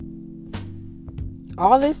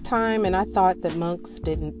all this time, and I thought that monks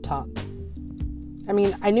didn't talk. I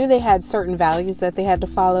mean, I knew they had certain values that they had to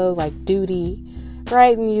follow, like duty,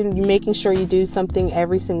 right? And you making sure you do something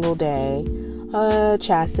every single day.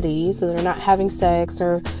 Chastity, so they're not having sex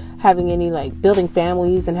or having any, like, building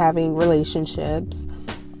families and having relationships.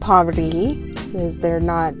 Poverty, is they're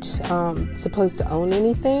not supposed to own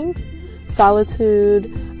anything. Solitude,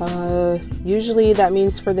 usually that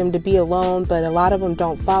means for them to be alone, but a lot of them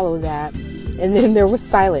don't follow that. And then there was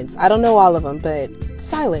silence. I don't know all of them, but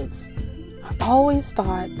silence. I always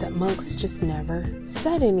thought that monks just never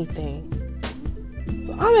said anything.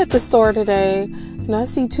 So I'm at the store today and I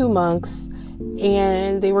see two monks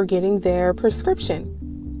and they were getting their prescription.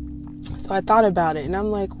 So I thought about it and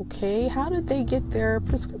I'm like, okay, how did they get their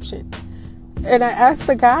prescription? And I asked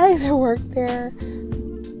the guy that worked there,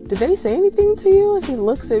 did they say anything to you? And he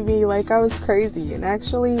looks at me like I was crazy. And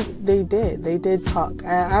actually they did talk.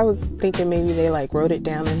 I was thinking maybe they like wrote it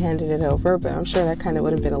down and handed it over, but I'm sure that kind of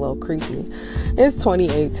would have been a little creepy. It's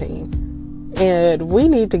 2018 and we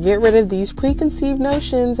need to get rid of these preconceived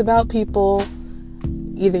notions about people.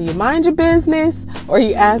 Either you mind your business or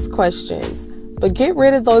you ask questions, but get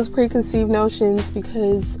rid of those preconceived notions,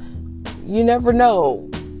 because you never know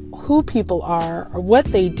who people are or what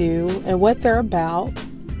they do and what they're about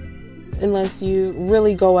unless you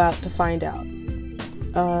really go out to find out.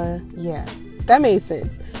 Yeah, that made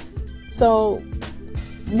sense. So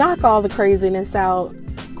knock all the craziness out.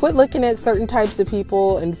 Quit looking at certain types of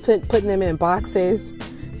people and putting them in boxes,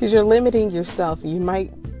 because you're limiting yourself. You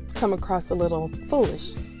might come across a little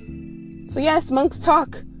foolish. So yes, monks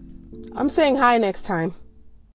talk. I'm saying hi next time.